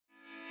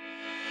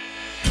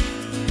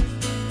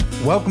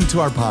Welcome to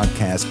our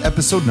podcast,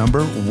 episode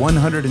number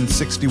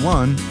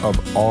 161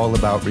 of All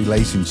About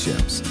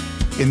Relationships.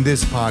 In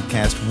this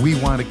podcast, we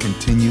want to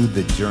continue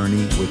the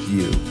journey with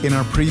you. In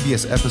our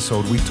previous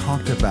episode, we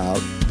talked about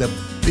the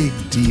big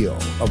deal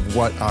of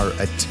what our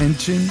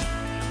attention,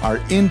 our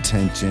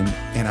intention,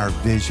 and our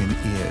vision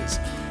is.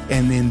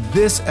 And in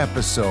this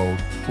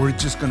episode, we're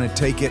just going to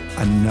take it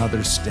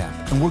another step.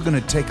 And we're going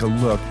to take a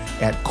look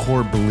at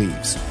core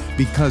beliefs,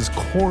 because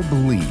core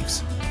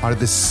beliefs are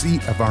the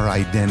seat of our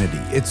identity.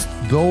 It's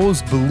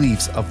those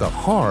beliefs of the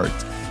heart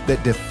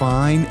that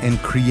define and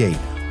create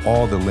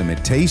all the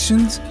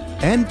limitations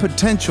and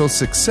potential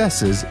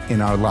successes in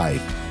our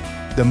life.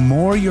 The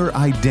more your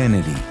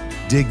identity,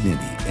 dignity,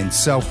 and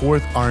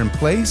self-worth are in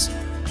place,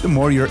 the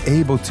more you're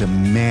able to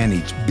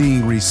manage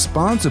being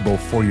responsible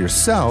for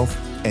yourself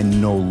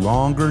and no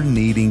longer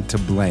needing to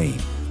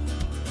blame.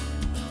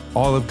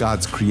 All of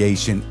God's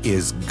creation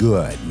is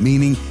good,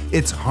 meaning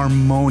it's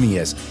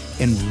harmonious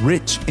and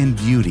rich in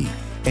beauty.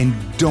 And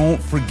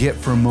don't forget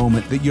for a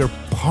moment that you're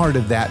part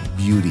of that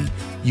beauty.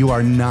 You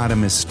are not a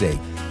mistake.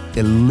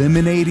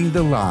 Eliminating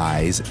the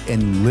lies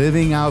and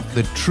living out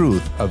the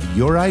truth of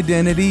your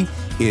identity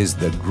is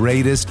the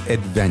greatest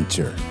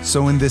adventure.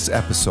 So in this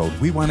episode,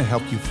 we want to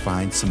help you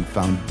find some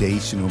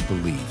foundational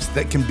beliefs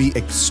that can be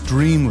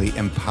extremely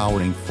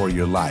empowering for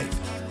your life.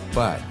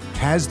 But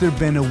has there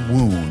been a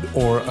wound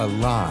or a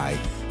lie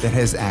that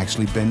has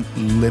actually been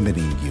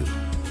limiting you?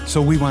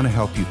 So we want to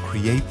help you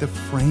create the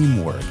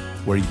framework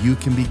where you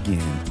can begin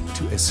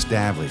to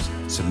establish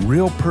some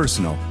real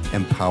personal,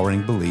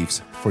 empowering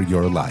beliefs for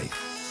your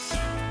life.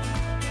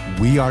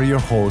 We are your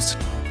hosts,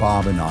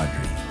 Bob and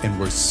Audrey, and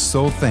we're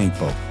so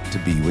thankful to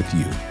be with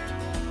you.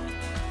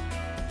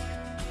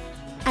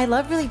 I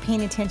love really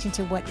paying attention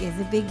to what is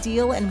a big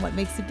deal and what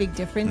makes a big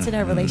difference in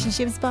our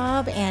relationships,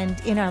 Bob, and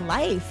in our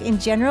life in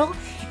general.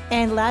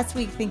 And last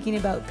week, thinking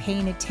about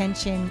paying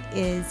attention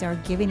or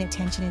giving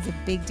attention is a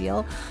big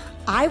deal.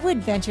 I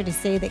would venture to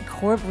say that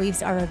core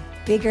beliefs are a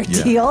bigger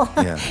deal.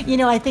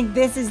 Yeah. I think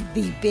this is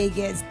the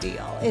biggest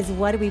deal, is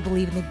what do we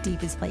believe in the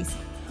deepest place,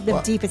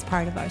 deepest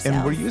part of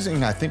ourselves.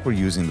 And I think we're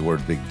using the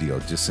word big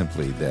deal just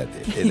simply that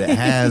it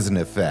has an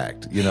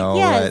effect,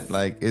 yes.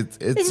 like it's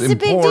this is important. A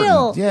big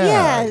deal. Yeah.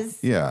 Yes.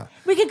 Yeah.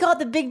 We could call it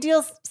the Big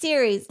Deal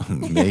series.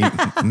 Maybe.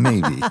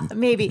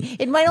 Maybe.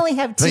 It might only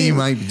have two. So you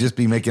might just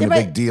be making a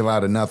big deal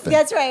out of nothing.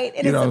 That's right.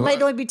 And it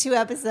might only be 2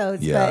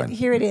 episodes, but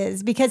here it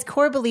is. Because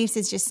core beliefs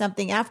is just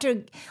something,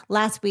 after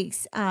last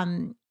week's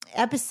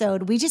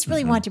episode, we just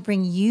really want to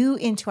bring you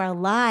into our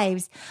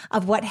lives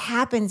of what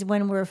happens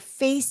when we're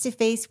face to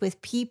face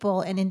with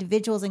people and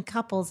individuals and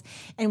couples,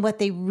 and what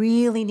they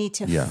really need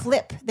to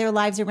flip their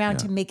lives around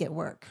to make it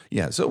work.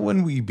 Yeah. So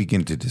when we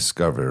begin to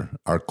discover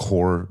our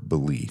core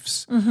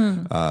beliefs,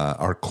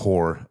 our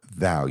core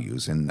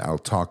values, and I'll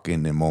talk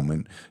in a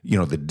moment,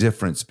 the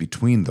difference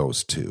between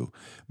those two.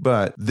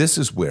 But this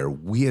is where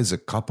we as a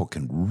couple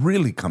can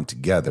really come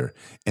together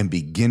and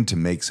begin to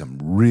make some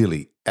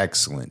really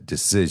excellent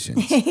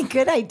decisions.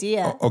 Good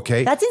idea.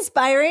 Okay. That's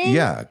inspiring.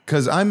 Yeah,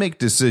 because I make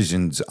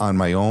decisions on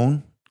my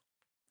own,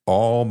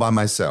 all by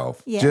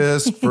myself,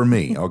 just for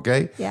me,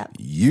 okay? Yeah.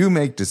 You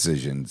make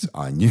decisions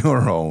on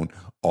your own,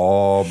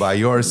 all by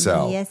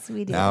yourself. Yes,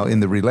 we do. Now, in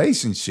the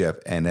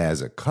relationship and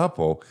as a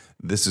couple,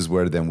 this is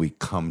where then we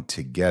come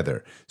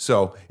together.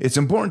 So it's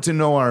important to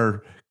know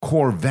our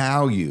core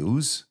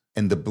values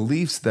and the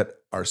beliefs that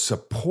are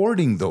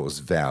supporting those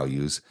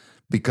values,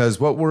 because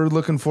what we're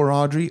looking for,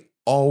 Audrey,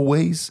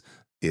 always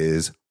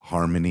is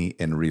harmony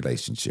in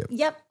relationship.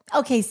 Yep.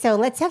 Okay, so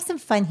let's have some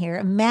fun here.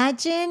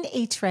 Imagine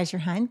a treasure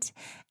hunt.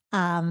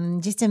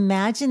 Just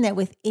imagine that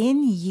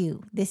within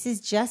you, this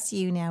is just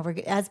you now.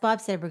 As Bob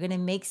said, we're going to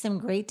make some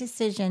great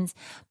decisions,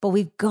 but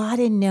we've got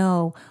to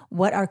know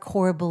what our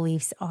core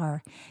beliefs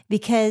are.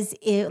 Because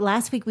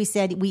last week we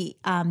said we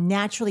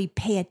naturally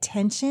pay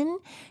attention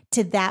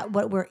to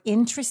what we're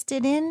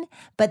interested in.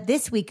 But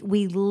this week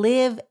we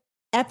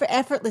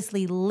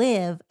effortlessly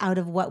live out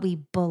of what we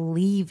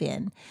believe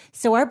in.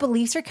 So our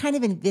beliefs are kind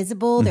of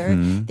invisible.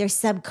 They're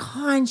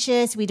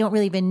subconscious. We don't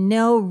really even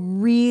know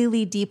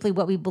really deeply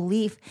what we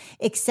believe,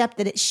 except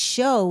that it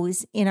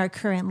shows in our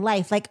current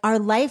life. Like our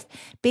life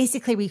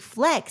basically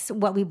reflects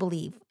what we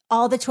believe.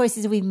 All the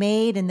choices we've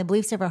made and the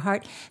beliefs of our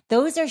heart,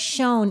 those are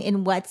shown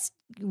in what's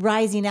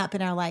rising up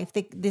in our life,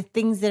 the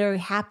things that are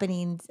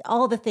happening,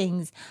 all the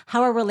things,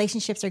 how our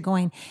relationships are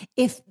going.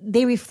 If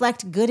they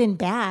reflect good and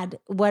bad,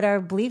 what our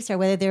beliefs are,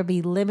 whether there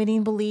be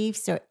limiting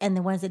beliefs and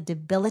the ones that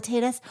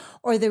debilitate us,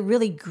 or the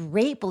really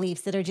great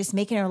beliefs that are just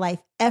making our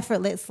life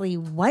effortlessly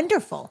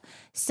wonderful.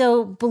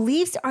 So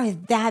beliefs are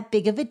that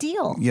big of a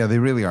deal. Yeah, they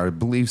really are.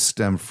 Beliefs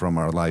stem from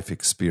our life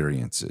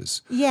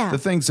experiences. Yeah. The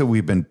things that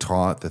we've been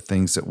taught, the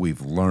things that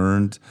we've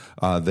learned,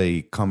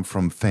 they come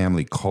from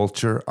family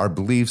culture. Our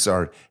beliefs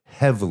are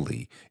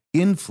heavily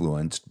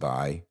influenced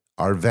by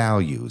our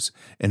values.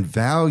 And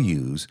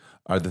values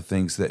are the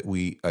things that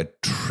we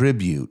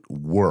attribute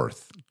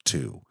worth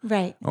to.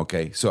 Right.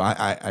 Okay. So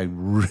I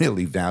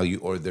really value,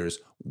 or there's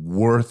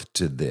worth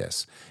to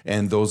this.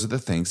 And those are the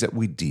things that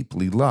we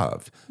deeply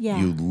love.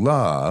 Yeah. You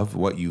love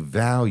what you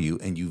value,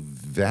 and you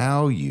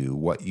value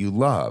what you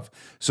love.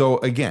 So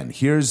again,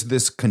 here's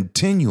this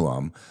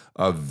continuum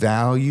of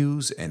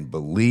values and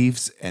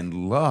beliefs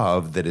and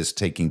love that is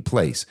taking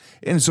place.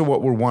 And so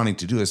what we're wanting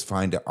to do is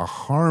find a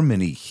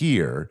harmony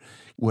here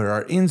where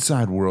our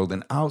inside world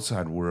and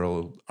outside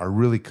world are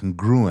really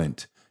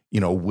congruent,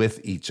 with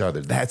each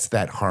other. That's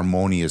that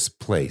harmonious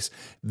place.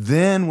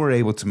 Then we're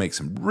able to make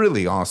some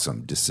really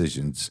awesome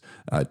decisions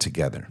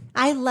together.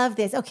 I love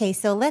this. Okay,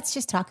 so let's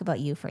just talk about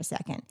you for a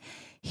second.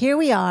 Here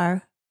we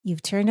are.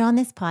 You've turned on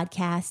this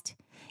podcast.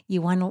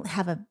 You want to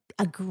have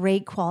a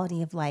great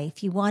quality of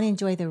life. You want to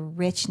enjoy the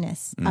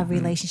richness of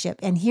relationship.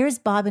 And here's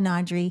Bob and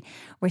Audrey.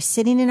 We're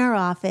sitting in our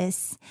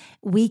office.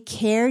 We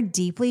care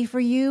deeply for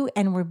you,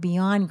 and we're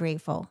beyond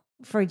grateful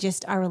for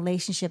just our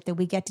relationship that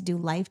we get to do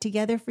life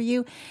together for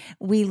you.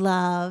 We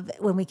love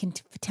when we can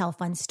tell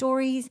fun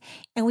stories.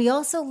 And we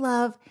also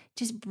love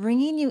just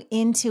bringing you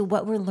into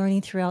what we're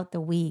learning throughout the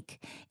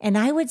week. And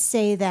I would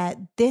say that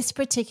this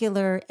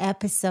particular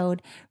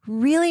episode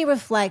really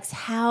reflects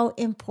how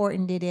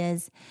important it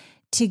is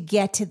to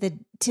get to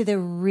the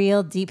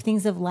real deep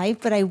things of life.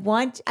 But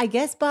I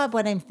guess, Bob,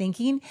 what I'm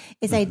thinking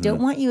is I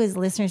don't want you as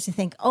listeners to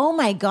think, oh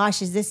my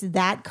gosh, is this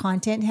that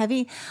content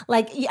heavy?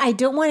 Like, I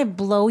don't want to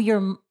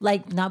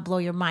not blow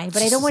your mind,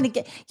 but I don't want to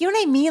get, you know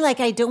what I mean? Like,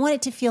 I don't want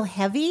it to feel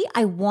heavy.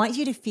 I want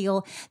you to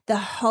feel the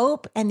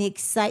hope and the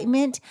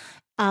excitement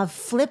of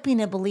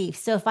flipping a belief.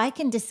 So if I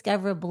can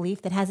discover a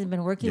belief that hasn't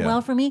been working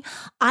well for me,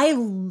 I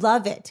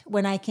love it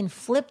when I can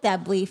flip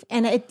that belief,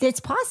 and it's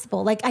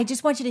possible. Like, I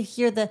just want you to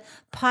hear the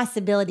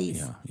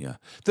possibilities. Yeah.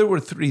 There were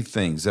 3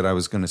 things that I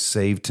was going to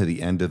save to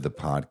the end of the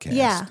podcast.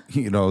 Yeah.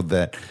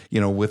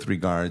 With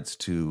regards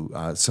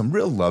to some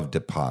real love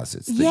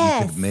deposits that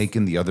you could make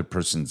in the other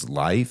person's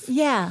life.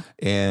 Yeah.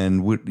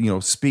 And,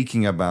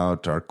 speaking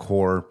about our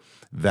core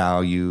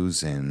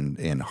values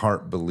and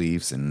heart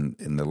beliefs and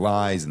the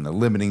lies and the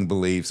limiting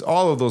beliefs,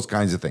 all of those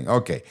kinds of things.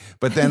 Okay.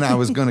 But then I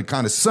was going to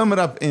kind of sum it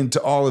up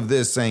into all of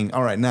this, saying,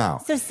 all right, now.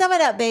 So sum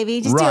it up, baby.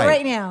 Just do it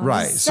right now.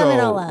 Right. Just sum it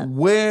all up.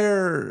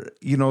 Where,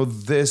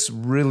 this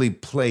really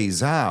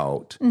plays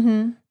out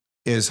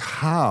is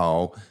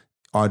how,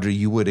 Audrey,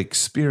 you would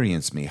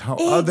experience me, how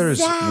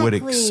others would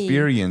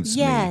experience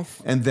me.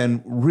 And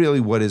then really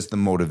what is the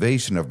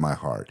motivation of my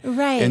heart.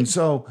 Right. And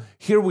so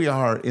here we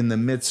are in the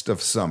midst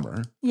of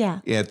summer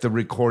at the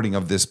recording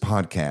of this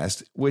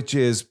podcast, which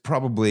is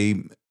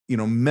probably,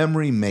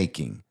 memory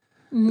making.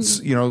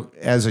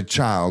 As a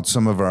child,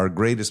 some of our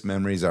greatest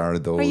memories are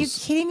those. Are you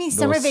kidding me?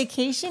 Summer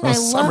vacation? I love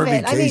summer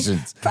it.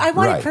 Vacations. I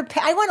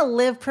want to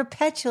live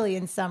perpetually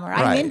in summer.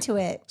 I'm into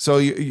it. So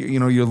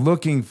you're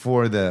looking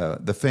for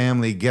the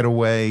family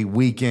getaway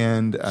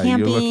weekend. Camping.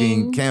 You're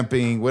looking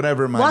camping,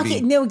 whatever it might be.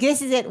 No,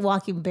 this is it.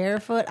 Walking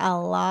barefoot a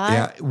lot.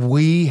 Yeah,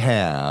 we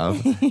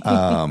have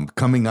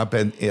coming up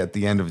at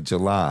the end of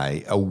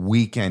July a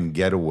weekend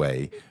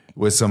getaway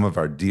with some of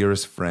our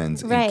dearest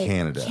friends in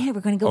Canada. Yeah,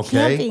 we're going to go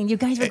camping. You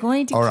guys, we're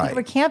going to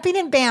we're camping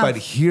in Banff. But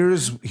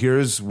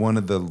here's one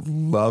of the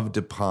love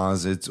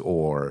deposits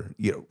or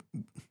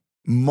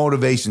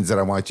motivations that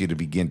I want you to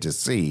begin to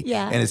see.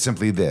 Yeah. And it's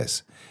simply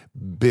this: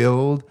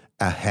 build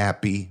a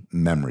happy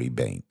memory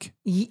bank.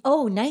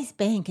 Oh, nice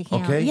bank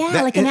account. Okay.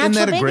 Yeah, like an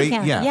actual bank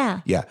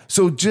account. Yeah.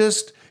 So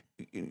just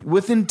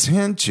with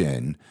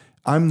intention,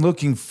 I'm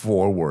looking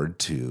forward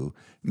to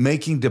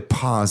making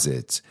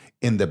deposits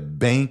in the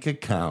bank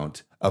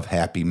account of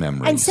happy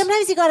memories. And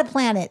sometimes you got to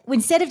plan it.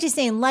 Instead of just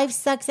saying, life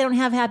sucks, I don't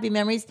have happy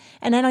memories,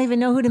 and I don't even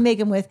know who to make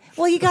them with.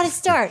 Well, you got to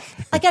start.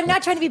 Like, I'm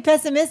not trying to be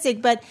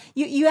pessimistic, but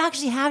you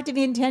actually have to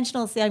be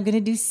intentional. Say, I'm going to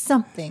do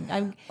something.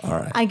 I'm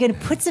going to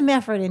put some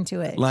effort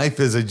into it. Life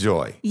is a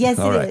joy. Yes,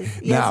 it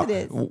is. Yes, it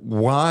is.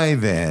 Why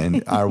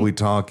then are we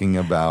talking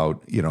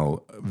about,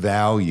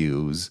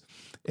 values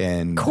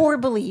and core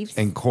beliefs?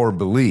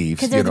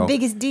 Because they're the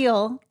biggest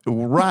deal.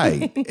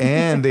 Right.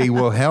 And they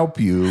will help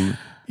you,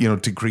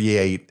 to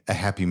create a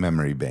happy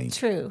memory bank.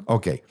 True.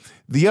 Okay.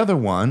 The other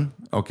one,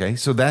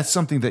 so that's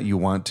something that you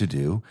want to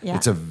do. Yeah.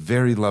 It's a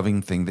very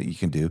loving thing that you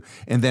can do.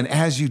 And then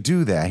as you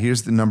do that,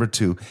 here's the number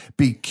 2,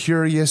 be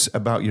curious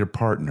about your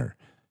partner.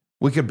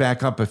 We could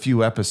back up a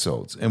few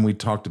episodes and we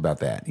talked about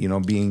that,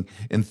 being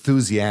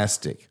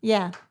enthusiastic.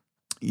 Yeah.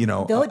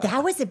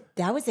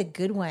 That was a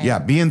good one. Yeah,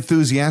 be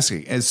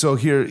enthusiastic. And so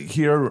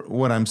here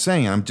what I'm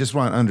saying, I just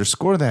want to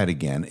underscore that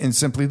again. And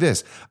simply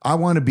this: I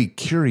want to be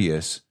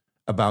curious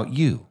about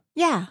you.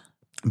 Yeah.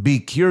 Be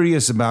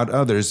curious about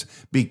others.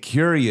 Be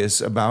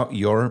curious about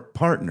your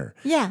partner.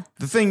 Yeah.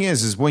 The thing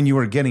is when you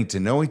are getting to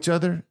know each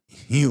other,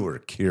 you were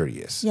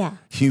curious. Yeah.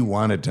 You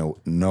wanted to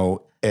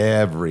know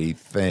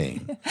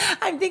everything.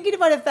 I'm thinking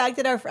about the fact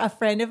that a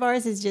friend of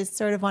ours is just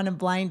sort of on a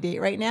blind date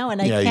right now, and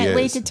I Yeah, can't he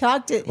wait is. to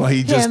talk to Well, he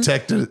him. just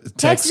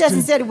Texted us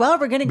and said, well,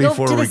 we're going to go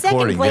before to the second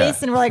recording, place. yeah.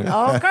 And we're like,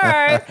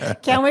 okay,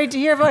 can't wait to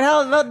hear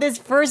about this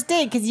first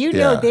date. Because you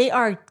know Yeah. they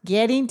are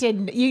getting to,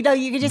 you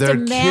can just They're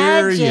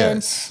imagine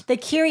curious. the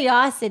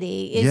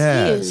curiosity is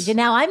Yes. huge. And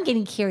now I'm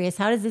getting curious.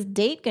 How does this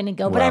date going to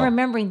go? But I'm Well,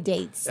 remembering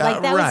dates.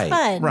 Like that right, was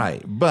fun.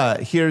 Right.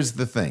 But here's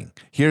the thing.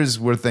 Here's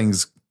where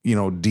things,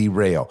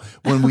 derail.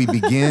 When we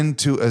begin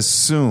to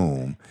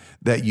assume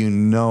that you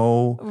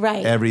know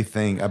Right.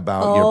 everything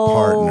about your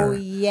partner.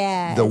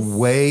 Yes. The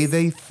way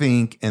they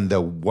think and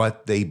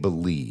what they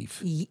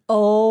believe.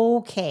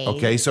 Okay.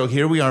 Okay, so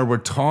here we are. We're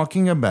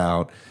talking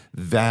about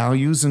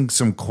values and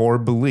some core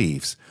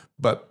beliefs.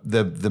 But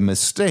the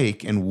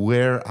mistake and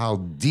where I'll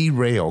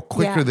derail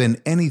quicker Yeah.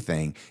 than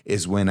anything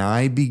is when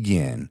I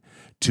begin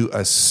to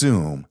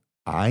assume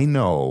I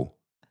know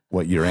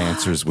what your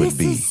answers would This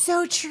be. is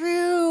so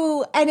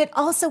true. And it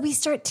also, we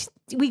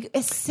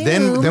assume.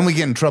 Then we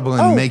get in trouble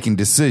in making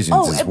decisions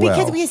as well.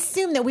 Because we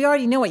assume that we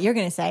already know what you're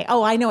going to say.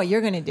 Oh, I know what you're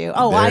going to do.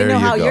 Oh, I There know you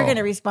how go. you're going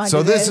to respond So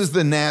to this. this is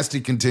the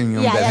nasty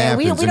continuum Yeah, that happens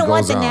we and don't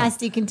want goes the on.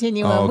 nasty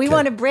continuum. Oh, We okay.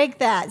 want to break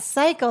that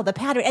cycle, the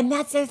pattern. And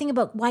that's the other thing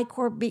about why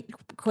core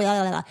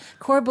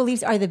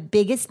beliefs are the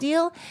biggest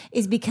deal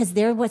is because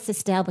they're what's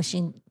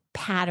establishing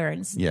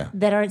patterns Yeah.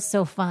 that aren't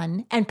so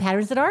fun and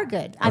patterns that are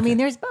good. I mean,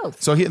 there's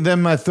both. So then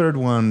my third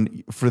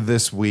one for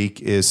this week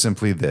is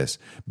simply this.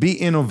 Be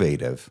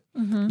innovative.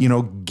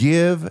 Mm-hmm.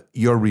 Give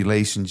your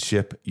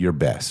relationship your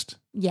best.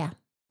 Yeah.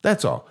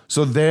 That's all.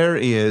 So there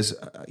is,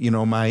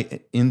 my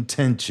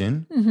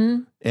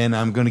intention, and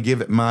I'm going to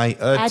give it my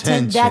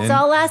attention. That's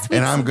all last week.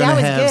 And I'm going That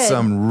to was have good.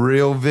 some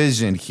real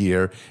vision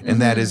here, and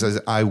that is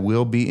as I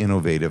will be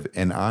innovative,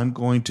 and I'm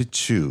going to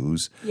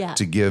choose Yeah.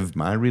 to give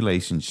my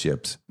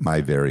relationships my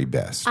very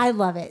best. I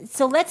love it.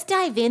 So let's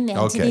dive in then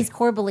to Okay. these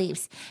core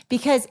beliefs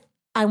because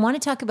I want to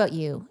talk about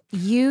you.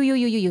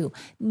 You.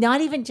 Not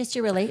even just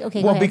your relate.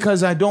 Okay, go Well, ahead.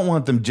 because I don't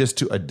want them just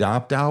to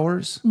adopt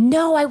ours.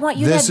 No, I want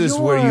you This to have is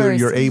where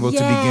you're able to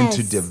begin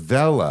to Yes.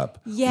 develop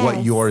Yes.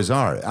 what yours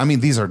are. I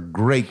mean, these are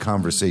great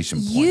conversation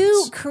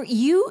points.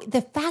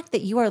 The fact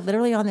that you are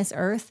literally on this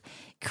earth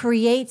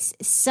creates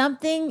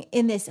something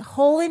in this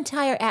whole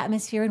entire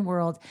atmosphere and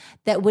world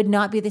that would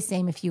not be the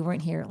same if you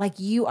weren't here. Like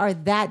you are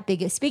that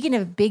big. Speaking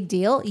of big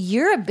deal,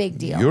 you're a big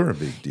deal. You're a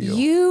big deal.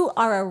 You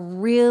are a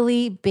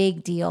really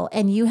big deal,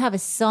 and you have a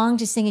song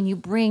to sing, and you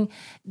bring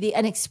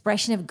an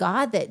expression of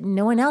God that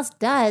no one else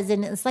does,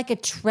 and it's like a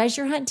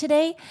treasure hunt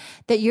today.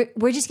 That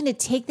we're just going to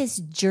take this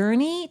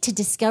journey to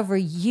discover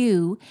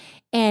you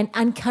and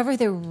uncover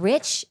the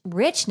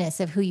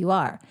richness of who you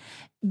are.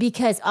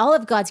 Because all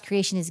of God's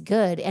creation is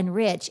good and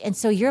rich. And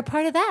so you're a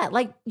part of that.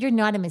 Like you're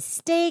not a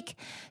mistake.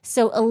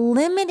 So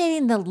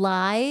eliminating the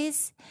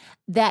lies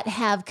that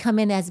have come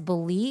in as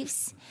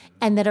beliefs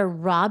and that are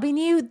robbing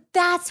you,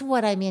 that's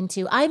what I'm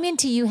into. I'm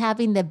into you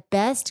having the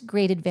best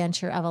great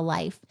adventure of a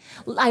life.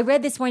 I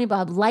read this morning,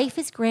 Bob, life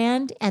is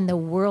grand and the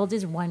world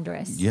is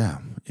wondrous. Yeah,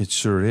 it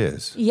sure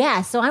is.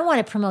 Yeah, so I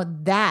want to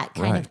promote that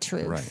kind of Right,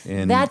 truth. right.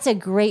 And- That's a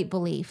great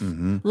belief.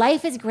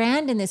 Life is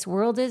grand and this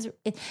world is,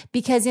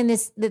 because in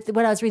this,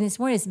 what I was reading this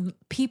morning is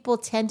people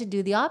tend to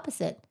do the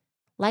opposite.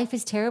 Life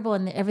is terrible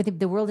and everything,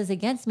 the world is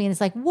against me. And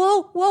it's like,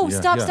 whoa, Yeah,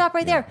 stop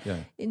right yeah,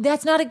 there.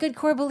 That's not a good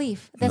core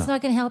belief. That's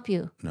not going to help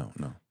you. No.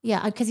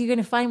 Yeah, because you're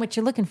going to find what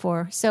you're looking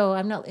for. So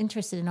I'm not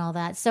interested in all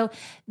that. So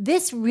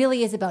this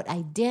really is about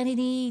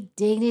identity,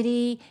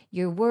 dignity,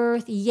 your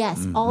worth.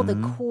 Yes, all the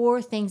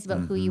core things about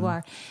who you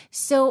are.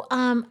 So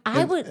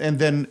And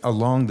then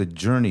along the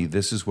journey,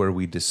 this is where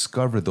we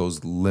discover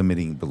those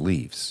limiting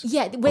beliefs.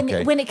 Yeah, when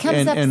Okay. when it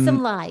comes up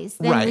some lies,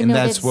 then right, we and know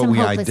that's there's what some we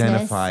hopelessness.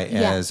 identify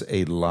Yeah. as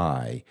a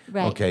lie.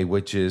 Right. Okay,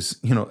 which is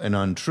an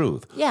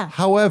untruth. Yeah.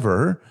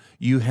 However,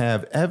 you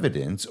have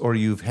evidence or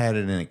you've had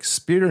an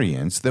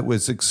experience that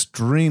was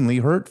extremely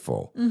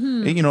hurtful.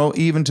 Mm-hmm.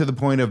 Even to the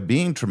point of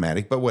being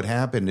traumatic. But what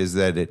happened is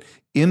that it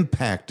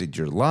impacted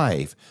your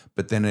life,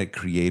 but then it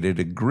created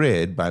a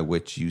grid by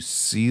which you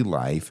see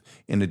life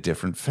in a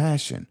different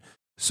fashion.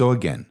 So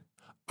again,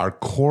 our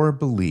core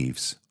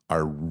beliefs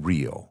are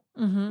real.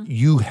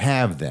 You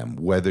have them,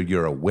 whether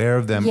you're aware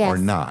of them or Yes.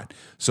 not.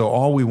 So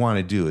all we want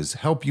to do is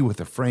help you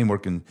with a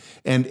framework and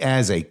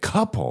as a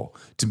couple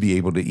to be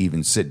able to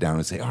even sit down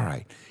and say, all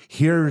right,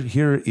 here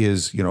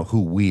is,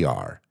 who we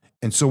are.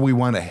 And so we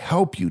want to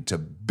help you to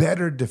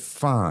better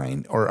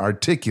define or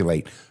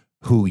articulate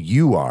who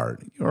you are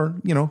or,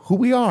 who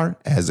we are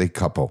as a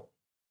couple.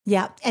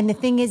 Yeah, and the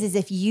thing is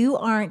if you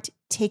aren't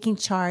taking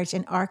charge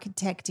and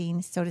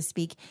architecting, so to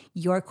speak,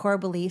 your core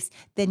beliefs,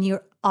 then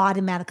you're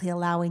automatically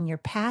allowing your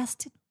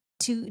past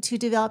to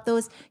develop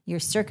those, your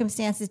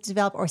circumstances to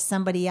develop, or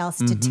somebody else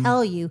to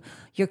tell you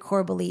your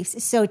core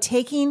beliefs. So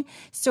taking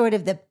sort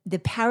of the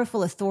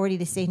powerful authority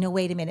to say, no,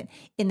 wait a minute,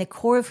 in the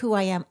core of who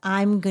I am,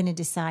 I'm going to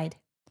decide.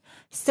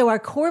 So our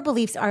core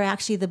beliefs are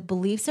actually the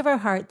beliefs of our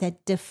heart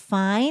that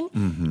define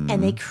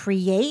and they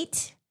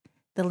create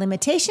the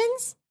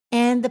limitations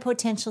and the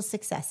potential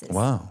successes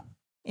Wow.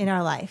 in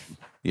our life.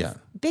 Yeah.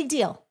 Big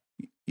deal.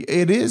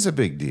 It is a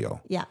big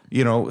deal. Yeah.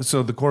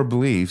 So the core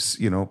beliefs,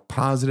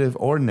 positive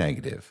or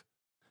negative.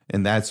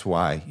 And that's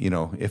why,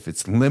 if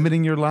it's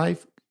limiting your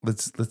life,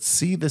 let's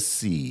see the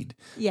seed,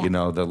 Yeah.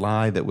 the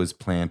lie that was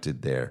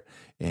planted there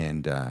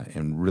and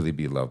really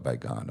be loved by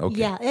God.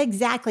 Okay. Yeah,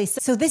 exactly.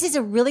 So this is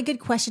a really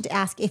good question to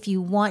ask if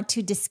you want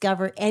to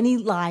discover any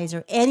lies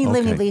or any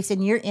limiting beliefs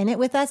and you're in it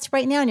with us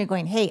right now and you're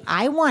going, hey,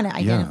 I want to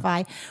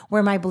identify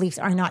where my beliefs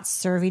are not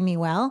serving me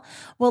well.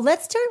 Well,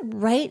 let's start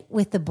right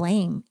with the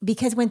blame,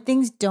 because when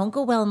things don't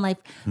go well in life,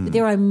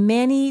 there are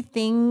many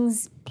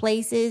things,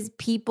 places,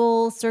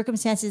 people,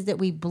 circumstances that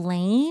we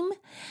blame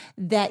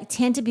that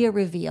tend to be a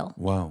reveal.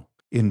 Wow.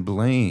 In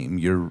blame,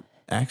 you're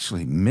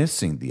actually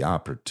missing the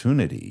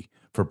opportunity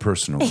for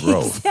personal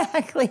growth.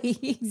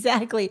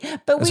 Exactly.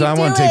 But So I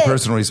want to take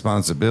personal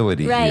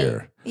responsibility Right.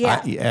 here.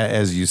 Yeah.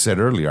 As you said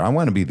earlier, I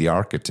want to be the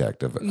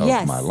architect of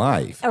my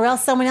life. Or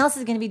else someone else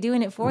is going to be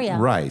doing it for you.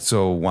 Right.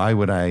 So why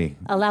would I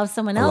Allow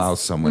someone allow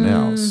else. someone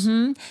else?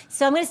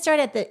 So I'm going to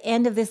start at the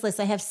end of this list.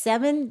 I have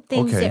 7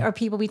 things Okay. that are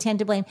people we tend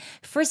to blame.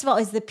 First of all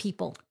is the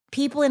people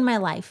in my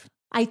life.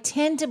 I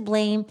tend to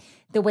blame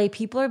the way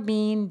people are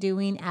being,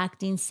 doing,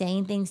 acting,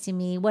 saying things to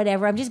me,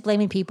 whatever. I'm just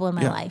blaming people in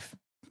my life.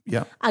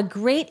 Yeah. A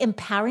great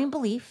empowering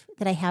belief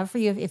that I have for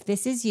you, if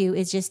this is you,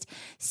 is just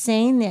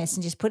saying this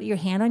and just put your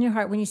hand on your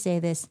heart when you say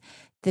this.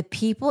 The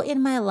people in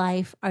my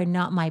life are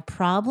not my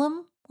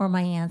problem or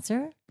my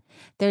answer.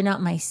 They're not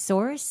my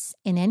source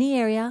in any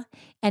area,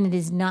 and it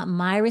is not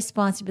my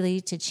responsibility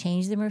to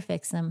change them or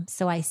fix them.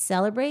 So I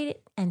celebrate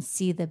it and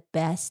see the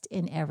best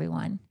in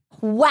everyone.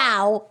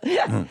 Wow.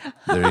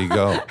 There you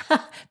go.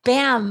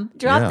 Bam.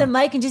 Drop the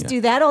mic and just do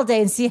that all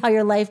day and see how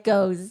your life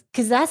goes.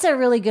 Because that's a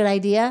really good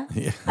idea.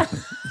 Yeah.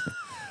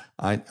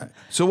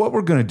 So what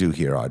we're going to do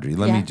here, Audrey,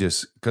 let me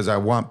just, because I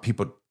want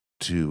people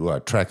to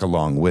track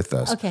along with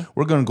us. Okay.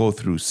 We're going to go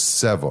through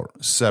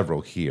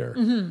several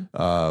here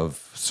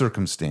of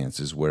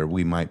circumstances where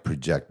we might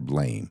project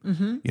blame,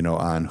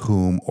 on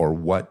whom or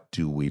what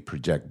do we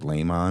project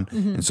blame on.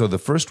 And so the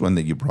first one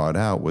that you brought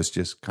out was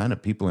just kind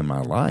of people in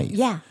my life.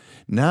 Yeah.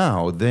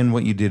 Now, then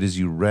what you did is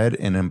you read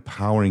an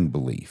empowering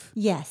belief.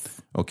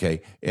 Yes.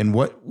 Okay. And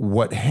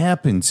what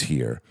happens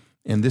here,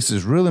 and this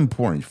is real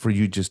important for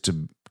you just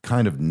to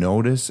kind of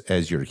notice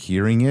as you're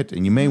hearing it,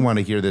 and you may want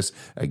to hear this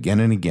again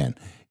and again.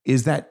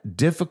 Is that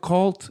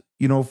difficult,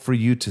 for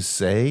you to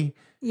say?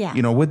 Yeah.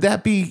 Would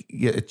that be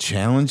a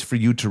challenge for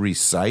you to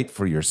recite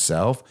for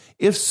yourself?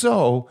 If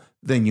so,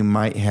 then you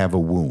might have a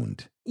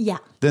wound. Yeah.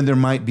 Then there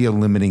might be a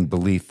limiting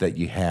belief that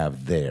you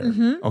have there.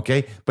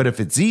 Okay. But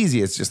if it's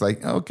easy, it's just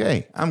like,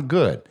 okay, I'm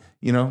good.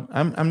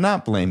 I'm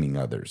not blaming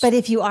others. But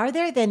if you are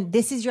there, then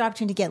this is your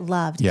opportunity to get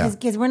loved. Yeah.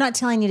 Because we're not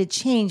telling you to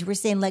change. We're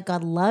saying let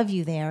God love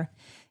you there.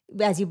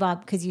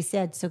 Bob, because you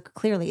said so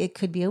clearly, it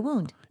could be a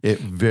wound. It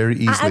very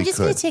easily I'm just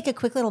going could. to take a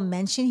quick little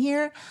mention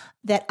here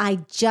that I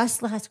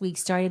just last week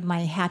started my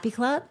Happy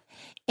Club.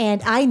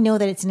 And I know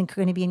that it's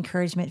going to be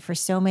encouragement for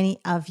so many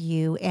of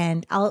you.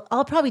 And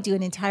I'll probably do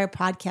an entire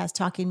podcast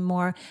talking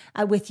more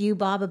with you,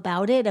 Bob,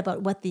 about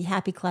what the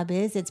Happy Club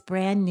is. It's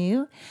brand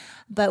new.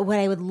 But what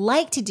I would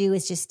like to do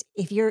is just,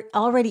 if you're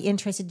already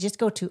interested, just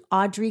go to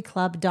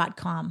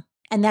audreyclub.com.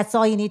 And that's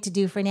all you need to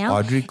do for now.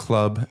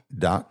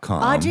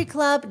 audreyclub.com.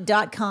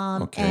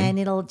 audreyclub.com. Okay. And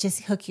it'll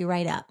just hook you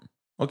right up.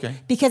 Okay.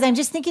 Because I'm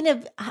just thinking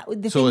of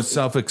So it's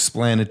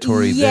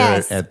self-explanatory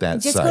there at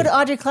that just site. go to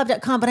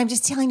audreyclub.com. But I'm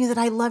just telling you that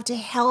I love to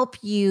help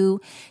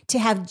you to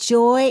have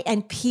joy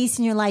and peace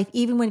in your life,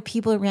 even when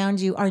people around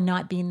you are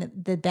not being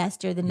the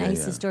best or the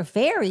nicest or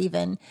fair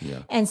even. Yeah.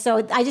 And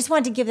so I just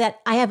wanted to give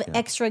that. I have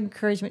extra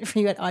encouragement for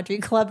you at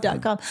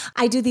audreyclub.com.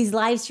 I do these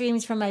live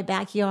streams from my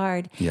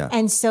backyard. Yeah.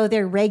 And so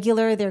they're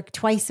regular. They're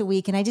twice a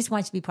week. And I just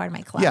want you to be part of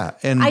my club. Yeah,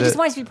 and I just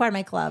want you to be part of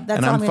my club. That's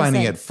and all I'm I'm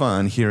finding gonna it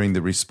fun hearing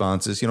the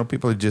responses.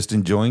 People are just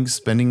enjoying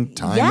spending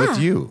time Yeah. with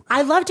you.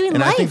 I love doing and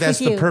life I think that's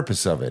with you. the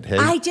purpose of it. Hey,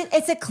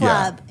 It's a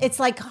club. It's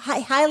like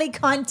highly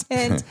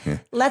content.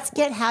 Let's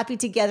get happy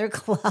together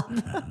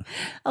club.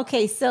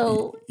 Okay,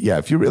 so yeah,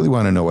 if you really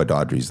want to know what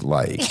Audrey's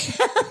like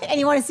and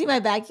you want to see my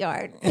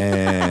backyard.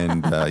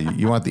 and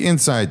you want the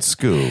inside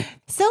scoop,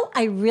 So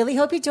I really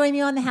hope you join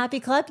me on the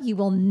Happy Club. You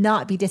will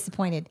not be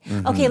disappointed.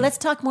 Okay, let's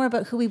talk more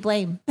about who we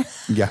blame.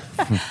 yeah.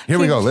 Here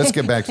we go. Let's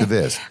get back to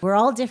this. We're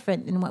all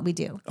different in what we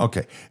do.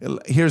 Okay,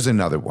 here's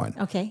another one.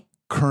 Okay.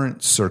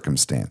 Current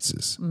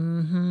circumstances. All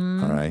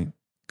right,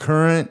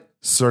 current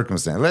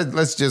circumstance.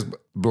 Let's just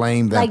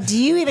blame them. Like,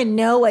 do you even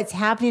know what's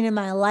happening in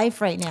my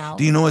life right now?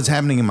 Do you know what's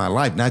happening in my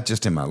life? Not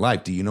just in my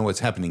life. Do you know what's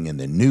happening in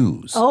the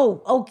news?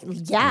 Oh,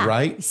 yeah.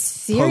 Right?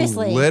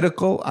 Seriously.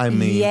 Political. I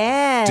mean,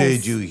 Yes.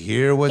 Did you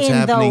hear what's In the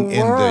happening in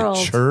the world.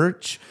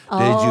 church? Oh,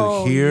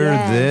 Did you hear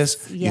yes,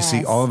 this? You see,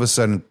 yes. all of a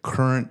sudden,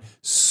 current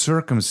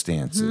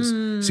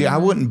circumstances. See, I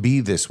wouldn't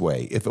be this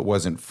way if it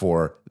wasn't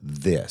for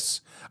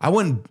this. I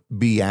wouldn't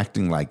be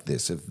acting like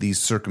this if these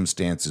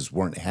circumstances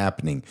weren't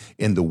happening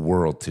in the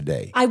world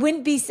today. I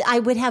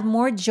would have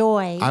more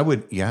joy.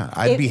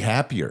 I'd be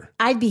happier.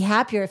 I'd be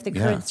happier if the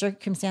current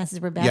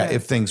circumstances were better. Yeah,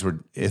 if things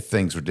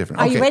were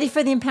different. Are you ready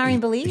for the empowering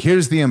belief?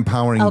 Here's the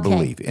empowering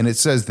belief. And it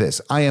says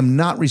this: I am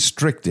not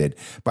restricted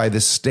by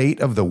the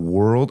state of the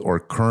world or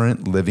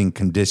current living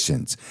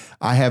conditions.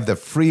 I have the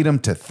freedom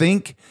to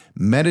think,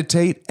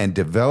 meditate, and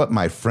develop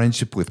my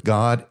friendship with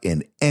God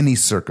in any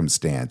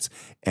circumstance,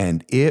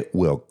 and it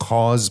will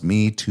cause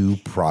me to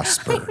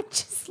prosper.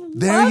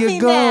 There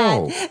you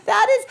go.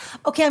 That is,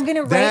 okay, I'm going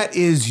to write. That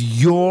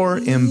is your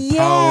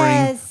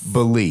empowering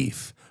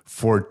belief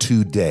for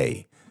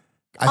today.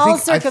 I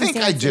think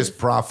I just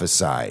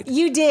prophesied.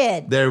 You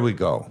did. There we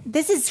go.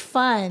 This is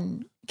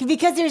fun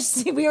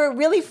because we were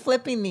really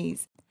flipping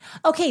these.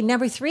 Okay,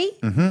 number 3,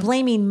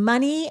 blaming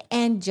money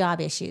and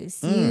job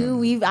issues.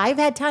 I've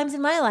had times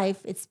in my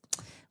life,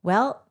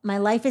 my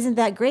life isn't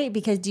that great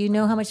because do you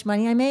know how much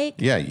money I make?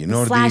 Yeah, you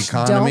know the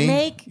economy. Don't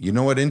make. You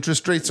know what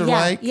interest rates are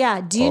like?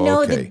 Yeah. Do you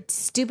know the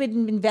stupid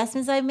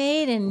investments I've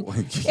made? And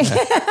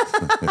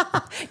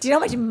do you know how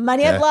much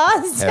money I've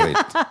lost?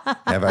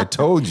 Have I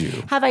told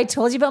you? Have I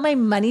told you about my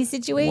money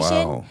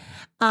situation? Wow.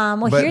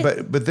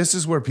 But this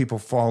is where people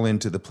fall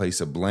into the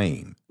place of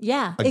blame.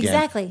 Yeah, again,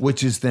 exactly.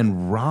 Which is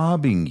then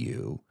robbing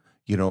you,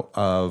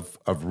 of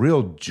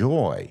real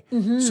joy.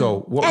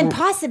 So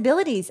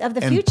possibilities of the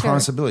future. And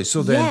possibilities.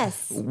 So then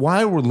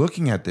why we're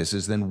looking at this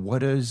is then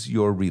what is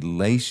your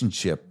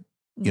relationship,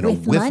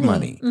 with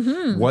money?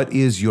 What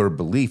is your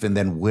belief? And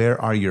then where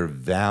are your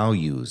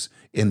values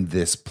in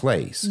this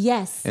place?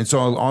 Yes. And so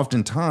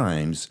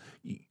oftentimes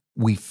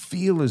we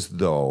feel as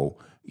though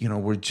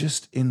we're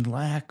just in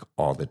lack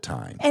all the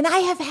time. And I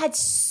have had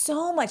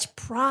so much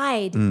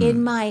pride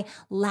in my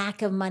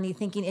lack of money,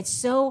 thinking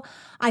it's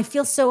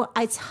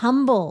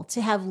humble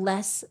to have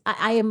less.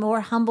 I am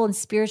more humble and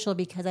spiritual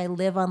because I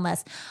live on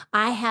less.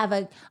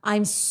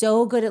 I'm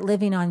so good at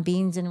living on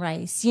beans and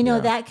rice.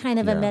 That kind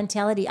of a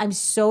mentality. I'm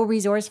so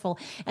resourceful.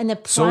 And the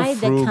pride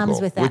that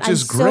comes with that. Which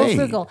is I'm great. So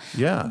frugal.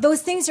 Yeah.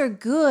 Those things are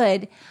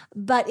good,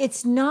 but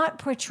it's not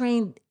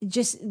portraying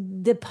just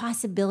the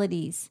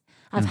possibilities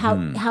of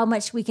how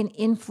much we can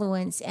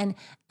influence and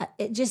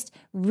it just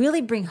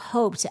really bring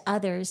hope to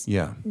others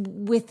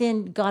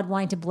within God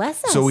wanting to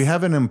bless us. So we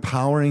have an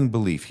empowering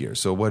belief here.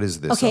 So what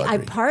is this, Okay, Audrey? I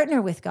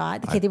partner with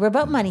God. Okay, they were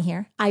about money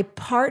here. I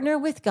partner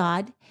with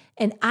God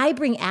and I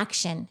bring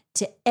action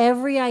to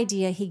every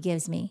idea he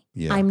gives me.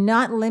 Yeah. I'm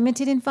not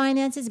limited in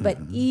finances, but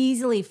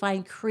easily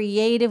find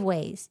creative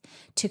ways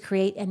to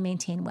create and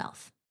maintain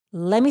wealth.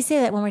 Let me say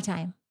that one more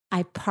time.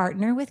 I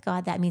partner with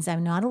God. That means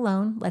I'm not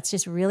alone. Let's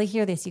just really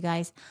hear this, you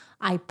guys.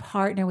 I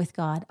partner with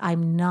God.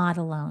 I'm not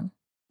alone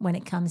when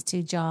it comes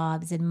to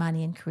jobs and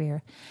money and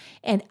career.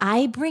 And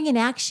I bring in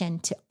action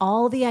to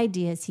all the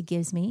ideas he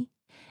gives me.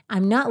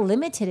 I'm not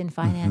limited in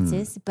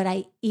finances, but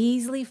I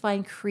easily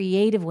find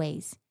creative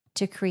ways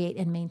to create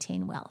and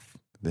maintain wealth.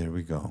 There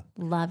we go.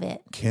 Love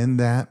it. Can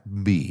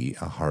that be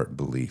a heart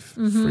belief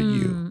for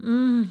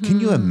you? Can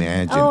you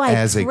imagine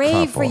as a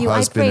couple,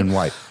 husband and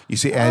wife? You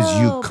see,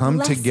 as you come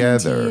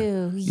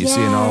together, you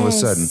see, and all of a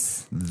sudden,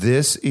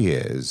 this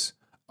is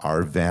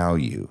our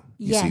value.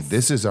 You see,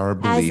 this is our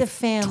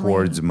belief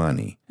towards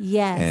money.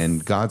 Yes.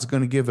 And God's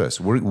going to give us.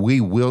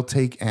 We will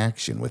take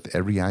action with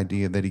every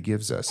idea that he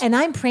gives us. And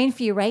I'm praying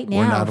for you right now.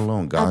 We're not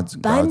alone. God's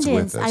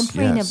with us. I'm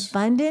praying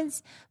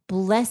abundance,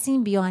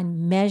 blessing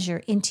beyond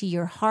measure into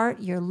your heart,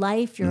 your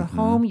life, your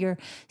home, your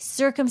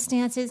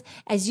circumstances.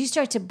 As you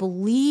start to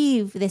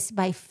believe this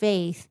by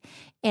faith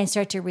and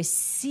start to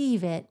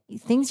receive it,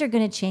 things are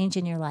going to change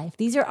in your life.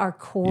 These are our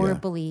core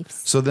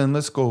beliefs. So then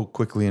let's go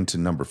quickly into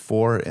number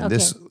 4. And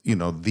this,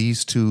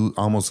 these two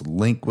almost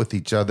link with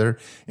each other.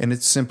 And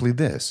it's simply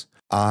this: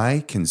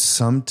 I can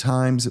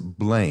sometimes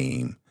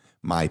blame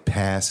my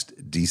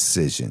past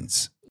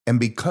decisions. And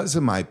because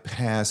of my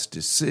past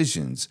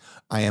decisions,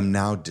 I am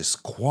now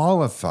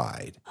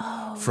disqualified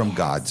from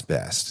God's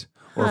best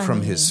or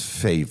from his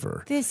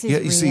favor. This is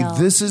real. You see,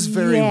 this is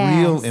very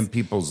real in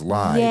people's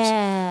lives.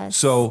 Yes.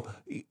 So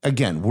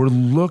again, we're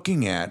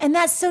looking at, and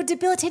that's so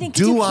debilitating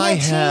because you do can't I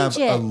have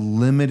change it. a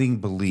limiting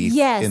belief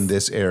in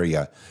this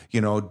area?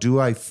 Do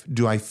I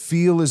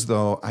feel as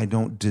though I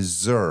don't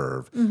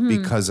deserve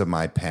because of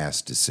my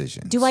past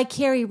decisions? Do I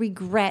carry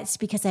regrets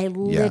because I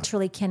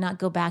literally cannot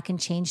go back and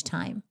change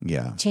time?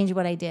 Yeah. Change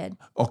what I did.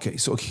 Okay,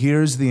 so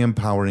here's the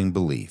empowering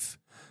belief.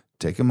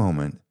 Take a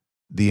moment.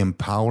 The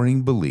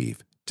empowering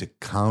belief to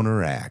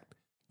counteract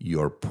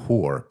your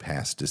poor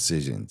past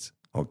decisions.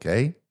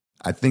 Okay?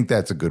 I think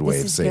that's a good way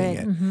of saying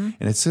it.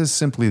 And it says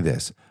simply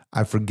this: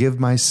 I forgive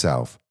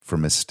myself for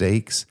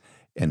mistakes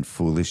and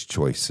foolish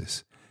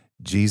choices.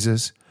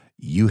 Jesus,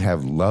 you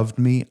have loved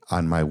me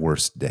on my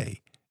worst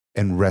day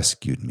and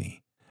rescued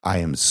me. I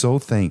am so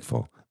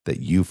thankful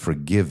that you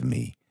forgive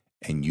me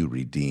and you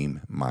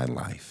redeem my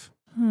life.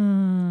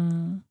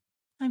 I'm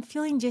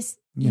feeling just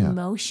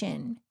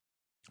emotion.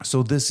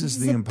 So this is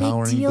the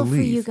empowering big deal belief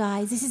for you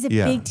guys. This is a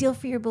big deal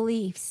for your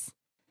beliefs.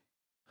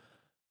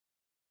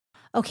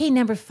 Okay,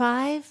 number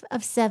 5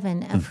 of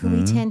 7 of who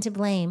we tend to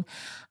blame.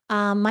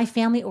 My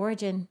family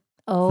origin.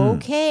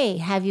 Okay,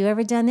 have you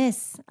ever done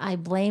this? I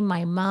blame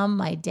my mom,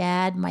 my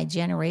dad, my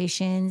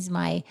generations,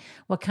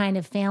 what kind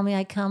of family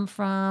I come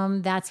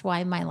from. That's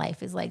why my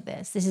life is like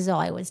this. This is all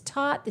I was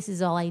taught. This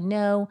is all I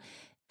know.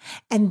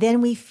 And then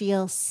we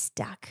feel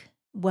stuck.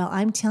 Well,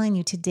 I'm telling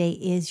you, today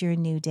is your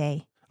new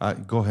day.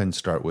 Go ahead and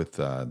start with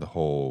the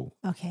whole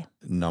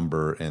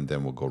number, and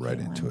then we'll go right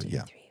into it. 1, 2, 3,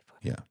 4.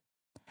 Yeah.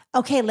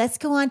 Okay, let's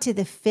go on to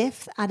the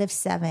 5th out of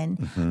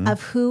 7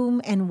 of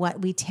whom and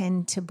what we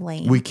tend to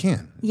blame. We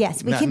can.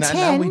 Yes, we Not- can not-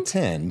 tend. Not we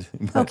tend.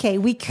 Okay,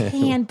 we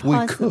can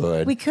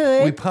possibly. We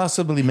could. We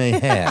possibly may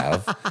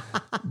have,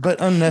 but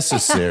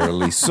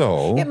unnecessarily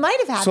so. It might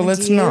have happened So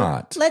let's to you.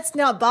 not. Let's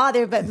not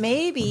bother, but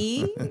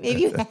maybe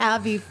you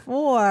have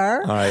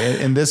before. All right,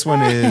 and this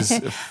one is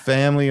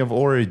family of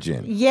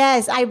origin.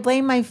 Yes, I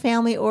blame my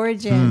family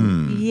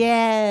origin.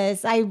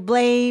 Yes, I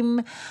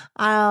blame.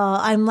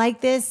 I'm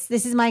like this.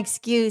 This is my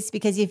excuse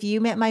because if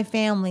you met my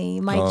family,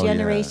 my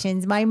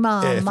generations, my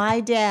mom, my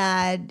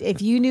dad,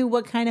 if you knew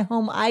what kind of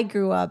home I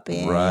grew up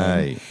in,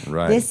 Right.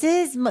 This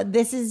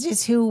is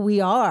just who we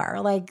are.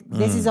 Like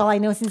this is all I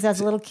know since I was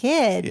a little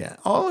kid. Yeah,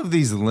 all of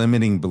these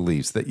limiting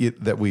beliefs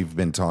that we've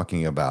been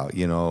talking about,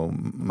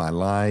 my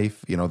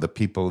life, the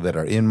people that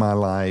are in my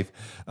life,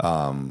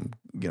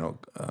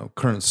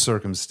 current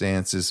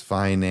circumstances,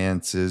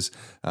 finances,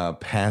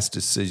 past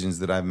decisions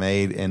that I've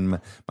made,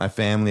 and my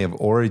family of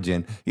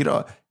origin,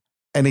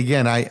 And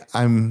again, I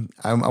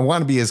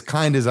want to be as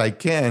kind as I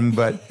can,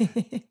 but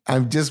I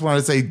just want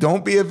to say,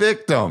 don't be a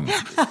victim.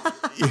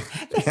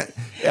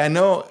 I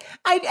know.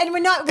 And we're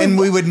not. And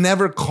we would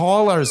never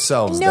call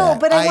ourselves that.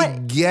 But I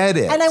get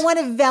it. And I want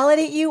to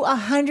validate you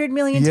 100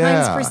 million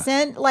times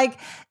 %. Like,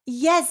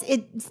 yes,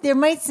 there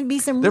might be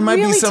some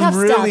really tough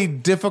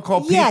stuff.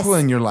 Difficult people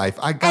in your life.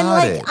 I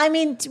got it. I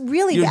mean,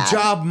 really your bad.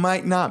 Your job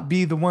might not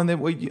be the one that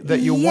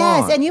you want.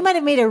 Yes, and you might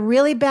have made a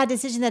really bad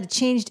decision that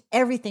changed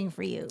everything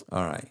for you.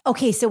 All right.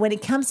 Okay, so when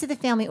it comes to the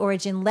family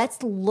origin,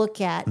 let's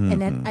look at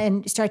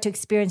and start to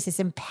experience this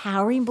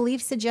empowering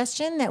belief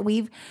suggestion that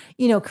we've,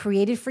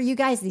 created for you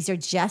guys. These are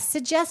just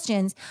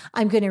suggestions.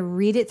 I'm going to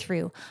read it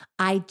through.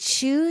 I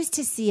choose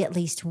to see at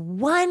least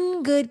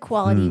one good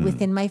quality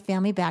within my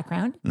family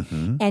background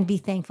and be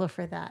thankful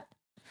for that.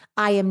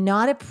 I am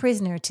not a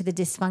prisoner to the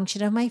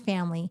dysfunction of my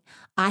family.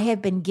 I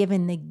have been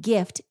given the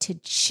gift to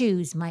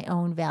choose my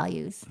own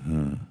values.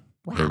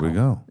 Wow. There we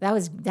go. That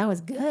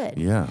was good.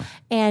 Yeah.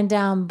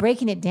 And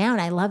breaking it down,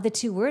 I love the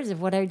 2 words of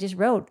what I just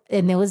wrote.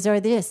 And those are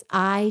this: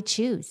 I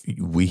choose.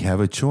 We have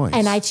a choice.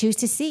 And I choose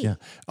to see. Yeah.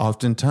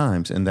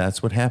 Oftentimes, and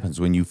that's what happens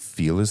when you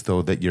feel as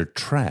though that you're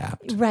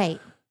trapped. Right.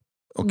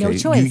 Okay, no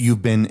choice.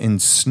 You've been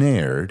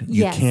ensnared.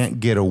 You Yes. can't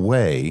get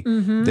away.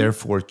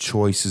 Therefore,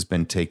 choice has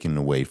been taken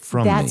away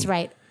from me. That's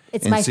right.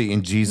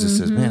 And Jesus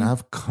says, man,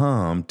 I've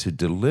come to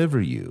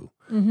deliver you,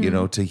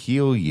 to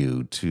heal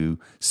you, to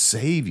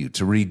save you,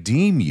 to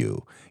redeem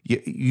you.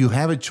 You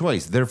have a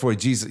choice. Therefore,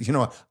 Jesus,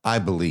 I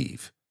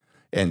believe.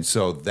 And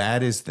so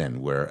that is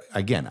then where,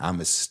 again, I'm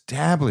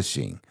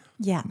establishing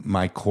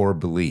my core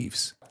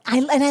beliefs. I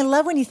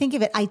love when you think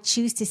of it. I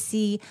choose to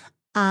see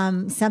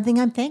something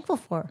I'm thankful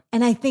for.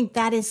 And I think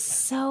that is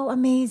so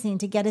amazing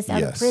to get us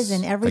out of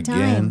prison every time.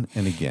 Again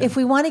and again. If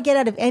we want to get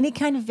out of any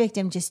kind of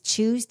victim, just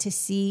choose to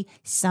see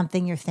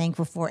something you're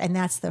thankful for. And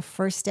that's the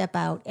first step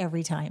out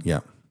every time. Yeah.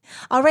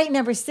 All right,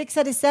 number 6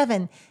 out of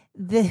 7.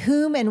 The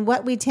whom and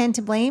what we tend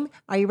to blame.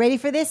 Are you ready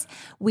for this?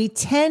 We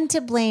tend to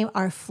blame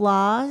our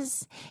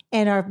flaws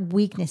and our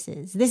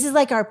weaknesses. This is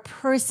like our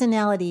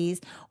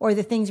personalities or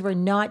the things we're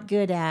not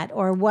good at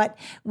or what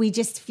we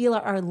just feel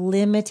are our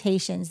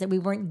limitations, that we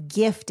weren't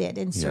gifted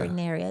in certain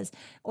areas,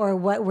 or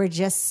what we're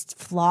just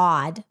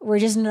flawed. We're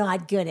just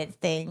not good at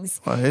things.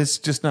 Well, it's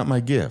just not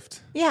my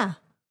gift. Yeah.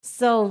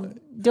 So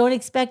don't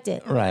expect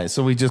it. Right.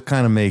 So we just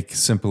kind of make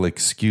simple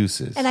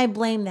excuses. And I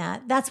blame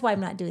that. That's why I'm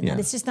not doing that.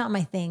 It's just not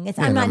my thing.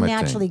 I'm not not my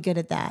naturally thing. good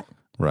at that.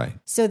 Right.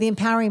 So the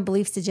empowering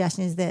belief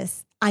suggestion is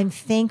this: I'm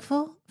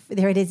thankful.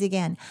 There it is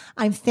again.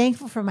 I'm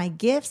thankful for my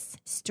gifts,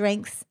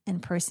 strengths, and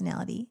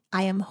personality.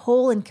 I am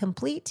whole and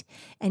complete,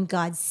 and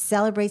God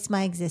celebrates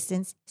my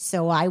existence,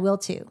 so I will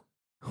too.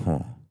 Huh.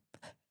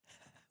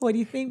 What do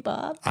you think,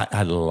 Bob?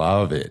 I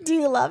love it. Do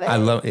you love it? I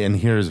love, and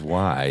here's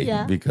why.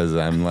 Yeah. Because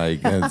I'm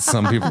like, and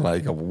some people are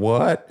like,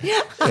 what?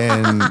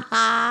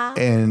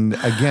 And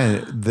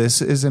again, this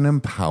is an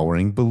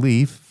empowering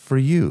belief for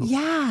you.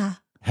 Yeah.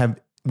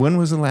 When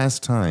was the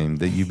last time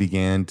that you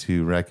began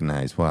to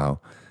recognize, wow,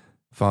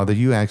 Father,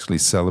 you actually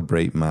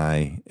celebrate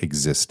my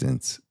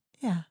existence?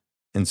 Yeah.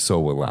 And so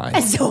will I.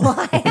 And so will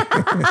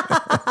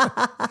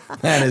I.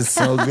 That is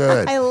so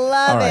good. I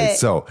love it. All right,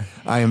 so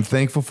I am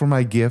thankful for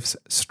my gifts,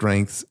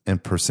 strengths,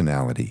 and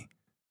personality.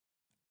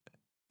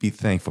 Be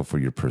thankful for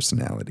your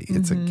personality.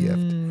 It's a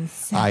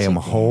gift. I am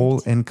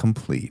whole and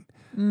complete.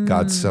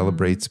 God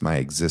celebrates my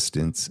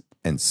existence,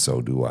 and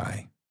so do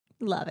I.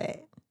 Love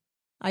it.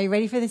 Are you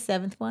ready for the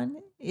 7th one?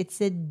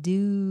 It's a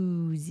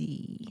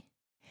doozy.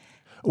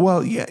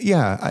 Well,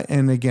 yeah.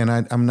 And again,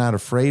 I'm not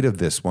afraid of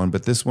this one,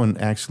 but this one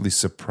actually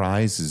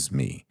surprises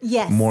me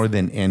Yes. more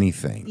than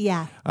anything.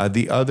 Yeah.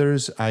 The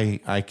others,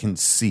 I can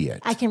see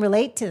it. I can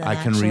relate to them. I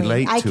can actually.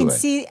 relate I to can it.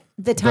 see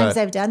the times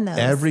But I've done those.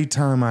 Every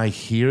time I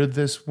hear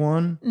this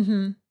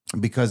one,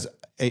 because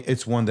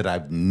it's one that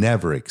I've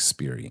never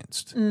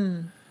experienced.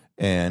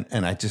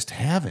 And I just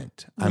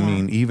haven't. I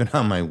mean, even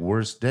on my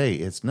worst day,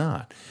 it's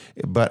not.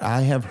 But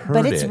I have heard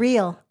it. But it's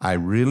real. I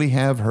really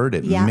have heard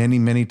it many,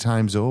 many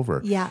times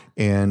over. Yeah.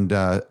 And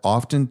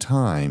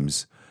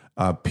oftentimes,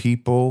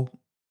 people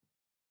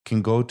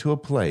can go to a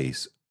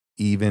place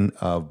even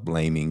of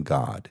blaming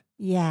God.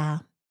 Yeah.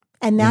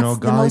 And that's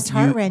the most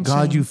heart-wrenching.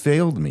 God, you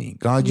failed me.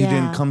 God, you Yeah.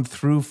 didn't come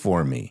through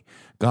for me.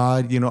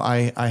 God,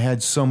 I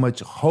had so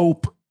much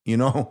hope,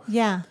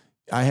 Yeah.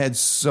 I had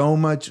so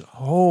much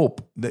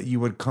hope that you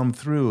would come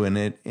through,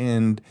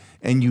 and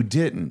you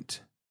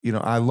didn't.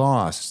 I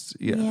lost.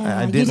 I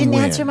didn't you didn't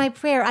win. answer my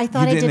prayer. I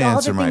thought You I did didn't all the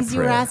answer my things you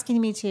were prayer.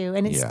 asking me to,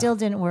 and it still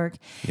didn't work.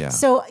 Yeah.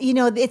 So,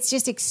 it's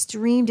just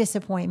extreme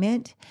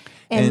disappointment.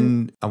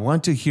 And I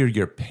want to hear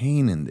your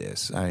pain in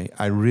this.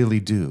 I really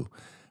do.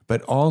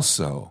 But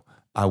also,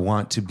 I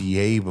want to be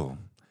able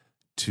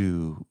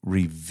to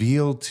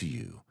reveal to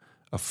you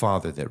a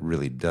Father that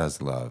really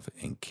does love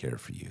and care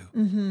for you.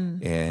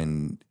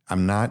 And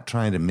I'm not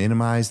trying to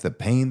minimize the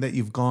pain that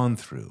you've gone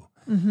through,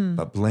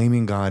 but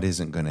blaming God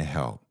isn't going to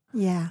help.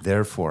 Yeah.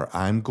 Therefore,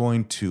 I'm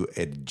going to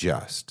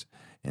adjust.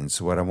 And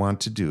so what I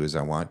want to do is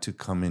I want to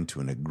come into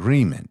an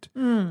agreement,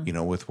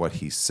 with what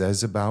he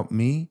says about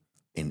me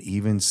and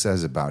even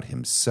says about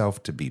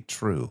himself to be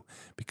true,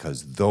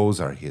 because those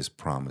are his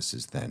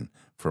promises then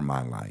for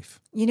my life.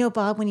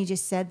 Bob, when you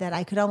just said that,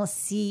 I could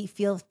almost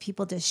feel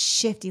people just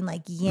shifting,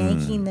 like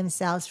yanking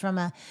themselves from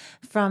a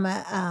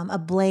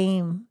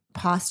blame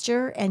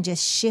posture and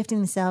just shifting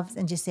themselves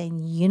and just saying,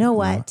 you know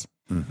what?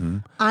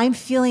 I'm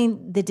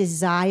feeling the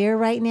desire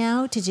right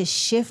now to just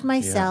shift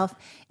myself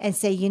and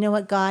say, you know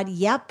what, God,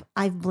 yep,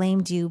 I've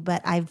blamed you,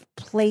 but I've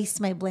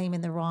placed my blame in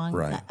the wrong.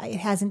 Right.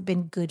 It hasn't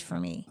been good for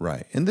me.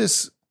 Right. And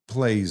this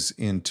plays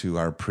into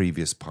our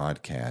previous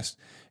podcast,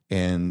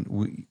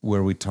 and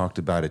where we talked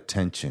about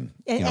attention,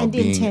 and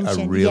being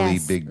intention, a really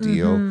yes. big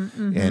deal,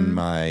 and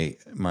my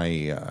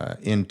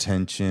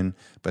intention.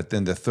 But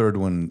then the third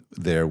one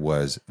there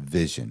was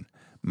vision,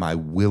 my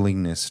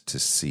willingness to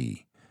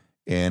see.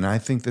 And I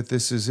think that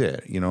this is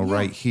it,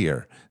 right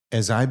here.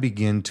 As I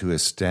begin to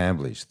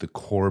establish the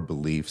core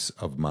beliefs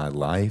of my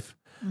life,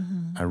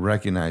 I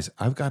recognize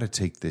I've got to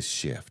take this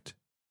shift.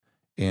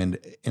 And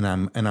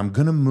I'm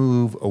going to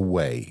move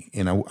away.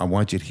 And I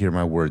want you to hear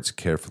my words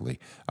carefully.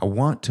 I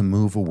want to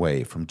move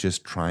away from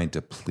just trying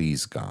to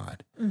please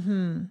God.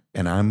 And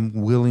I'm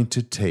willing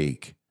to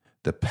take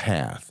the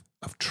path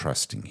of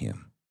trusting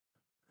him.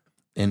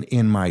 And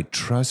in my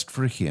trust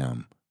for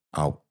him,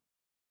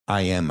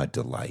 I am a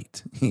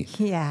delight.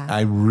 Yeah.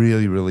 I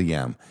really, really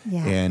am.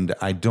 Yeah. And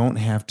I don't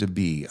have to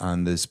be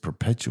on this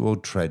perpetual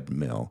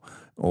treadmill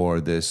or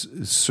this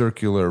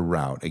circular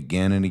route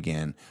again and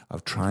again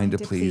of trying to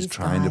please,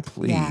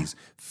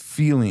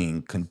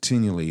 feeling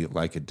continually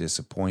like a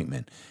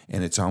disappointment.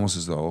 And it's almost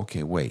as though,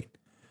 okay, wait,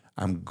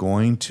 I'm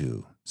going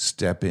to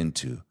step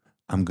into,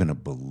 I'm going to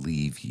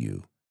believe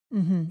you.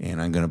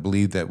 And I'm going to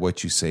believe that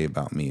what you say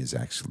about me is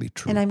actually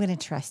true. And I'm going to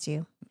trust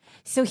you.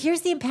 So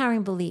here's the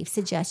empowering belief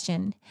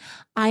suggestion.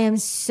 I am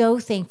so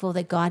thankful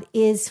that God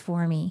is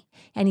for me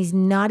and he's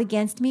not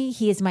against me.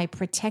 He is my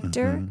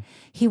protector.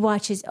 He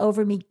watches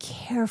over me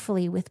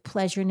carefully with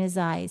pleasure in his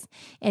eyes.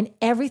 And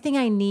everything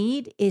I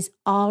need is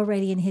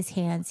already in his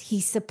hands.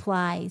 He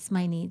supplies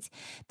my needs.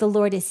 The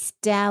Lord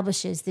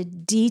establishes the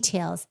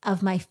details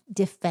of my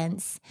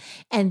defense.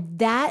 And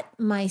that,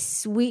 my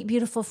sweet,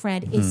 beautiful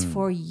friend, is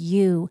for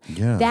you.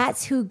 Yeah.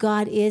 That's who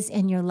God is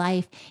in your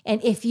life.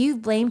 And if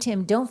you've blamed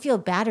him, don't feel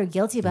bad or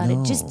guilty about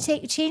it. Just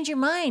change your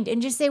mind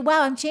and just say,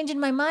 wow, I'm changing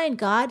my mind,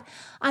 God.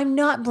 I'm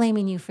not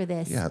blaming you for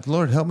this. Yeah,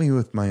 Lord, help me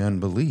with my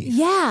unbelief.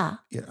 Yeah.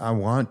 I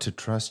want to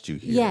trust you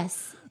here.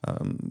 Yes.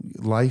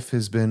 Life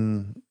has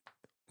been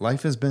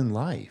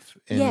life.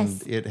 And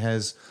Yes. it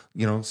has,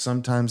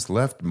 sometimes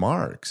left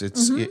marks.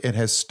 It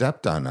has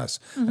stepped on us.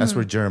 That's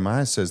where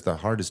Jeremiah says the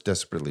heart is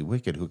desperately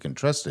wicked. Who can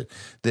trust it?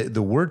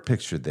 The word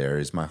picture there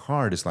is my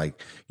heart is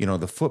like,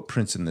 the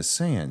footprints in the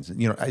sand.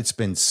 It's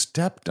been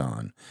stepped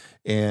on.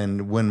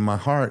 And when my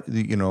heart,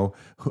 wicked,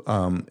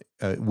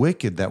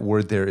 that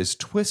word there is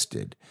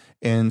twisted.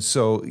 And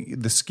so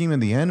the scheme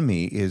of the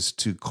enemy is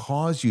to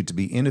cause you to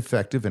be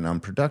ineffective and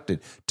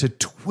unproductive, to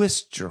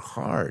twist your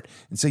heart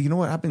and say, you know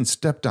what, I've been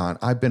stepped on,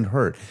 I've been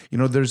hurt.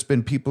 There's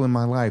been people in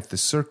my life, the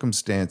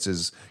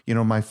circumstances,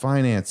 my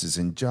finances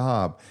and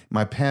job,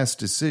 my past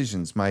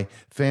decisions, my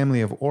family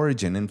of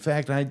origin. In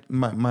fact,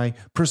 my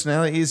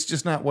personality is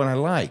just not what I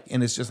like.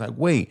 And it's just like,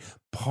 wait,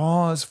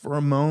 pause for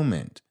a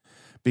moment.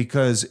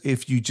 Because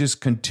if you just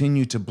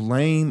continue to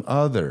blame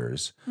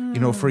others,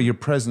 for your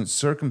present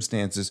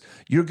circumstances,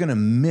 you're going to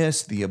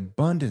miss the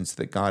abundance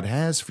that God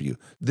has for you.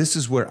 This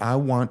is where I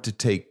want to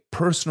take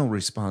personal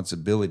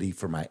responsibility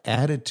for my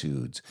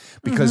attitudes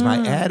because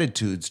my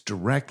attitudes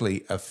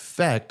directly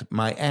affect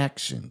my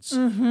actions.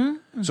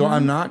 So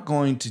I'm not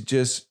going to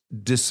just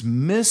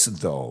dismiss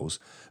those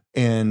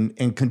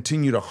and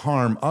continue to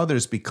harm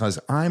others because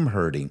I'm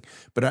hurting,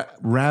 but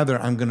rather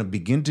I'm going to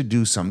begin to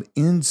do some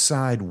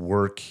inside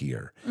work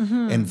here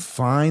and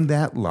find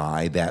that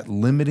lie, that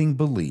limiting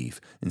belief,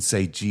 and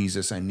say,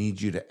 Jesus, I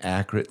need you to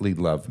accurately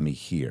love me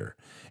here.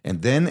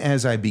 And then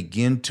as I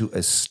begin to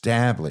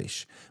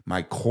establish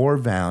my core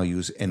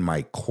values and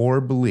my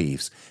core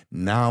beliefs,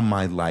 now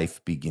my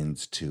life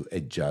begins to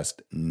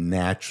adjust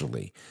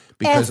naturally.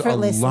 Because a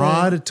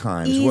lot of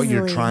times what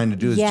you're trying to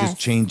do is just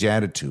change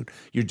attitude.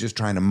 You're just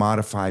trying to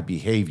modify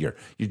behavior.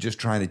 You're just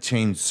trying to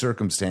change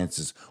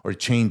circumstances or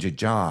change a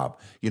job,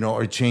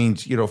 or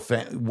change,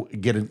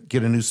 get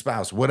a new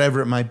spouse,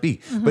 whatever it might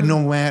be. But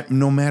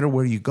no matter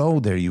where you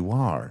go, there you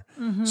are.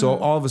 So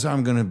all of a sudden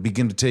I'm going to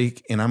begin to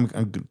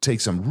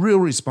take some real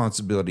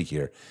responsibility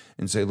here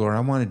and say, Lord, I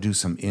want to do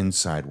some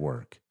inside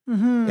work.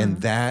 And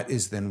that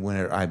is then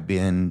where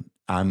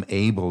I'm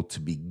able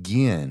to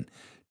begin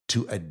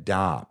to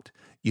adopt,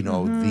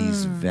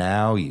 these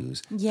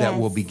values that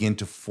will begin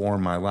to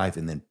form my life.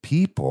 And then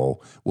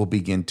people will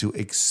begin to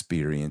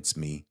experience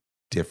me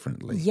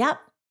differently. Yep.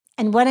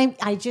 And what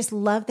I just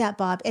love that,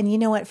 Bob. And you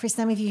know what? For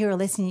some of you who are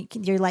listening,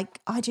 you're like,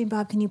 Audrey and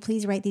Bob, can you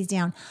please write these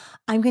down?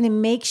 I'm going to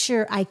make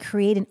sure I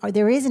create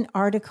there is an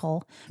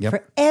article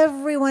for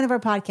every one of our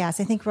podcasts.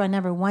 I think we're on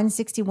number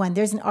 161.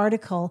 There's an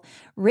article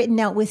written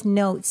out with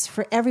notes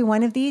for every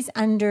one of these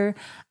under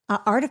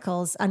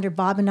articles under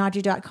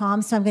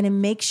bobandaudrey.com. So I'm going to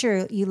make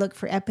sure you look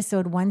for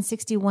episode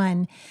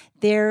 161.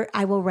 There,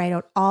 I will write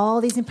out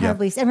all these empowered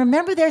beliefs. And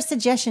remember their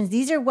suggestions.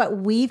 These are what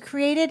we've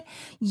created.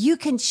 You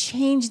can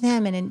change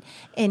them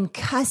and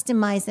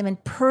customize them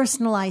and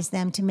personalize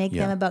them to make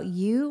them about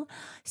you.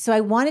 So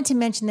I wanted to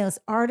mention those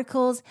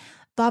articles.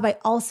 Bob, I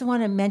also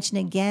want to mention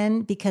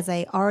again, because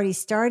I already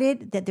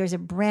started, that there's a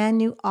brand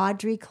new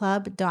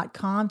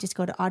audreyclub.com. Just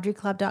go to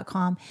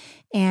audreyclub.com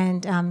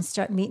and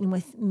start meeting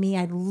with me.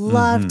 I'd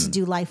love to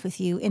do life with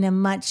you in a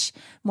much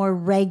more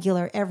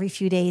regular, every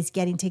few days,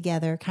 getting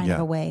together kind of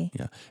a way.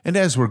 Yeah. And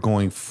as we're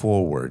going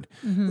forward,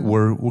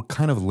 we're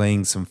kind of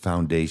laying some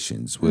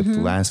foundations with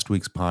last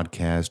week's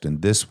podcast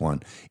and this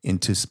one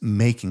into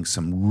making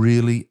some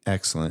really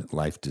excellent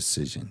life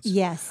decisions.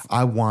 Yes.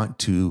 I want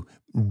to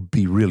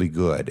be really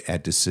good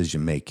at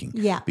decision making.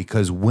 Yeah.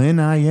 Because when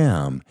I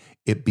am,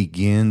 it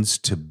begins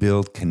to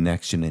build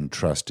connection and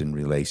trust in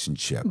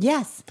relationship.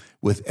 Yes.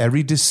 With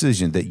every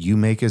decision that you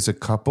make as a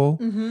couple,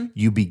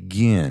 you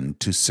begin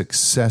to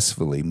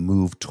successfully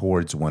move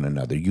towards one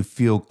another. You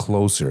feel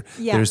closer.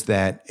 Yeah. There's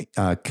that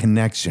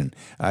connection.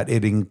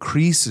 It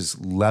increases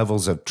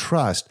levels of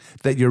trust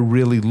that you're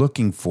really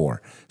looking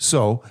for.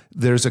 So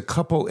there's a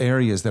couple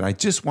areas that I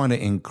just want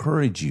to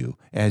encourage you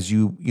as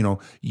you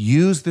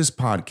use this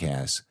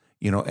podcast,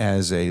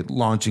 as a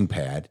launching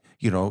pad,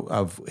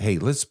 of, hey,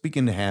 let's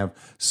begin to have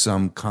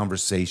some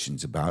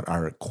conversations about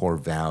our core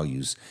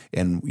values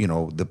and,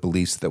 the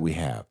beliefs that we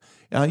have.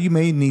 You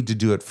may need to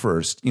do it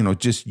first,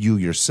 just you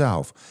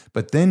yourself.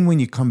 But then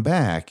when you come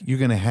back, you're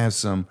going to have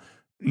some,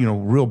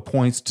 real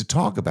points to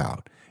talk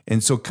about.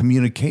 And so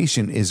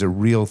communication is a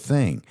real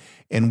thing.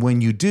 And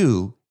when you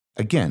do,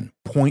 again,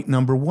 point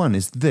number one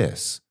is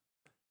this: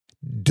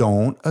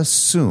 don't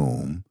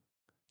assume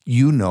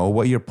you know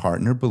what your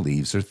partner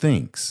believes or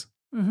thinks.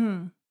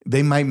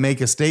 They might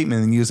make a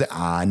statement and you say,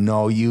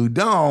 no, you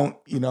don't,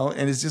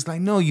 and it's just like,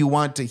 no, you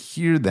want to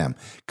hear them.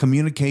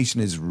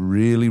 Communication is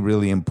really,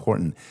 really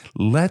important.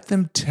 Let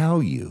them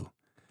tell you,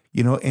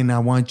 and I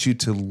want you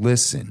to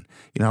listen.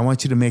 I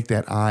want you to make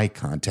that eye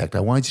contact.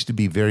 I want you to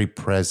be very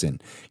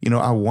present.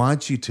 I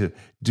want you to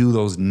do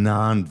those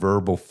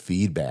nonverbal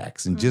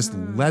feedbacks and just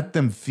let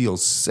them feel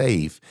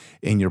safe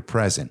in your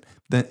presence.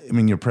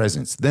 Your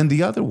presence. Then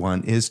the other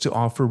one is to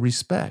offer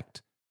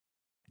respect.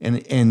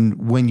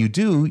 And when you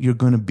do,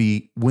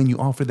 when you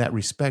offer that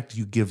respect,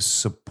 you give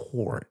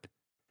support.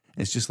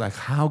 It's just like,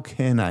 how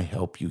can I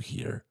help you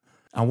here?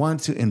 I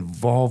want to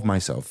involve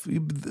myself.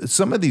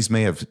 Some of these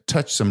may have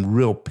touched some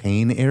real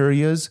pain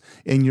areas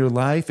in your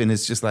life. And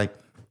it's just like,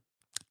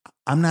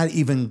 I'm not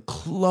even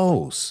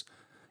close,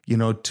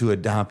 to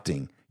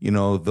adopting,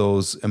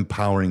 those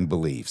empowering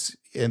beliefs.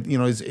 And,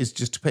 it's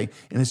just pain.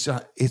 And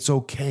it's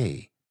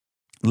okay.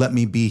 Let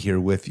me be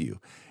here with you.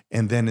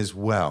 And then as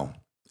well,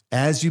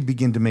 as you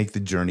begin to make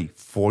the journey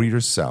for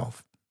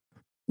yourself,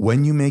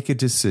 when you make a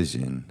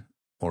decision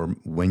or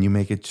when you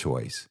make a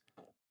choice,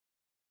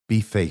 be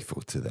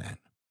faithful to that.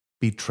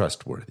 Be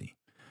trustworthy.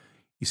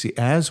 You see,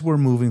 as we're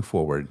moving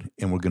forward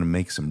and we're going to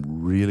make some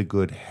really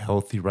good,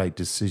 healthy, right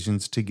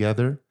decisions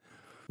together,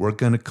 we're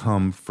going to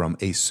come from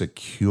a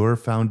secure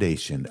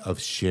foundation of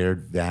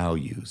shared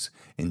values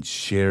and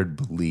shared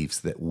beliefs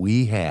that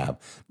we have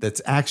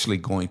that's actually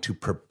going to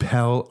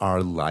propel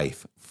our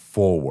life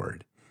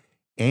forward.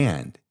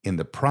 And in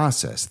the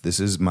process, this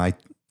is my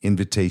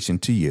invitation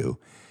to you,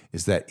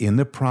 is that in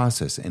the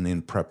process and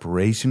in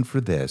preparation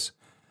for this,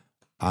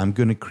 I'm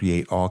going to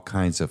create all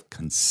kinds of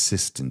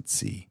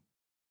consistency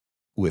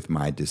with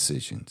my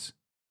decisions.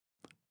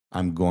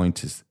 I'm going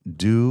to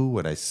do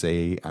what I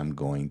say I'm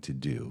going to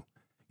do.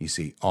 You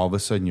see, all of a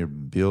sudden you're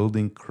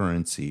building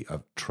currency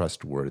of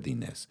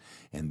trustworthiness.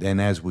 And then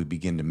as we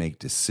begin to make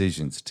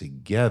decisions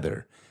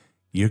together,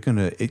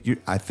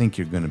 I think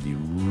you're going to be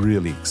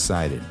really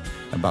excited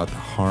about the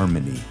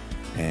harmony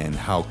and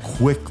how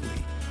quickly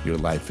your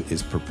life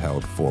is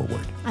propelled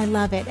forward. I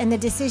love it. And the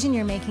decision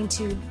you're making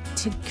to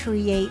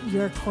create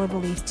your core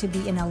beliefs to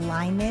be in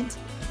alignment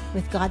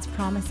with God's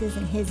promises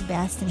and His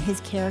best and His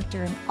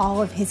character and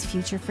all of His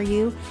future for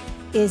you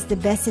is the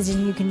best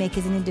decision you can make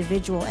as an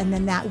individual. And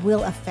then that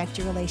will affect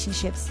your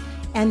relationships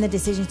and the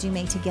decisions you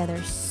make together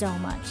so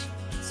much.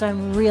 So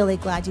I'm really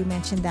glad you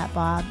mentioned that,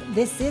 Bob.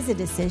 This is a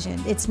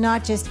decision. It's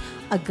not just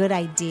a good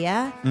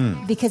idea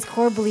because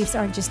core beliefs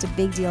aren't just a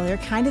big deal. They're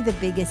kind of the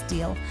biggest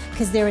deal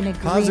because they're an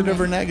agreement. Positive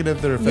or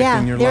negative, they're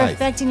affecting your life. They're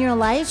affecting your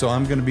life. So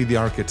I'm going to be the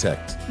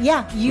architect.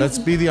 Yeah. Let's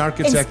be the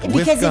architect with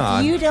because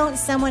God. Because if you don't,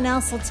 someone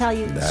else will tell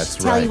you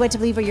what to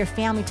believe, or your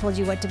family told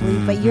you what to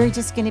believe, but you're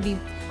just going to be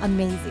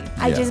amazing.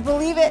 I just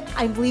believe it.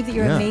 I believe that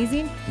you're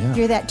amazing. Yeah.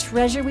 You're that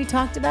treasure we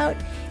talked about.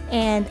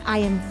 And I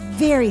am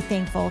very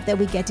thankful that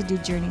we get to do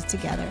journeys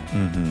together.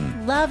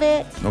 Love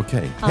it.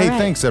 Okay. All right.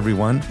 Thanks,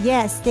 everyone.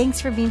 Yes,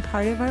 thanks for being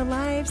part of our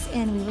lives,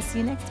 and we will see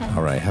you next time.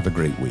 All right. Have a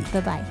great week.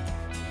 Bye-bye.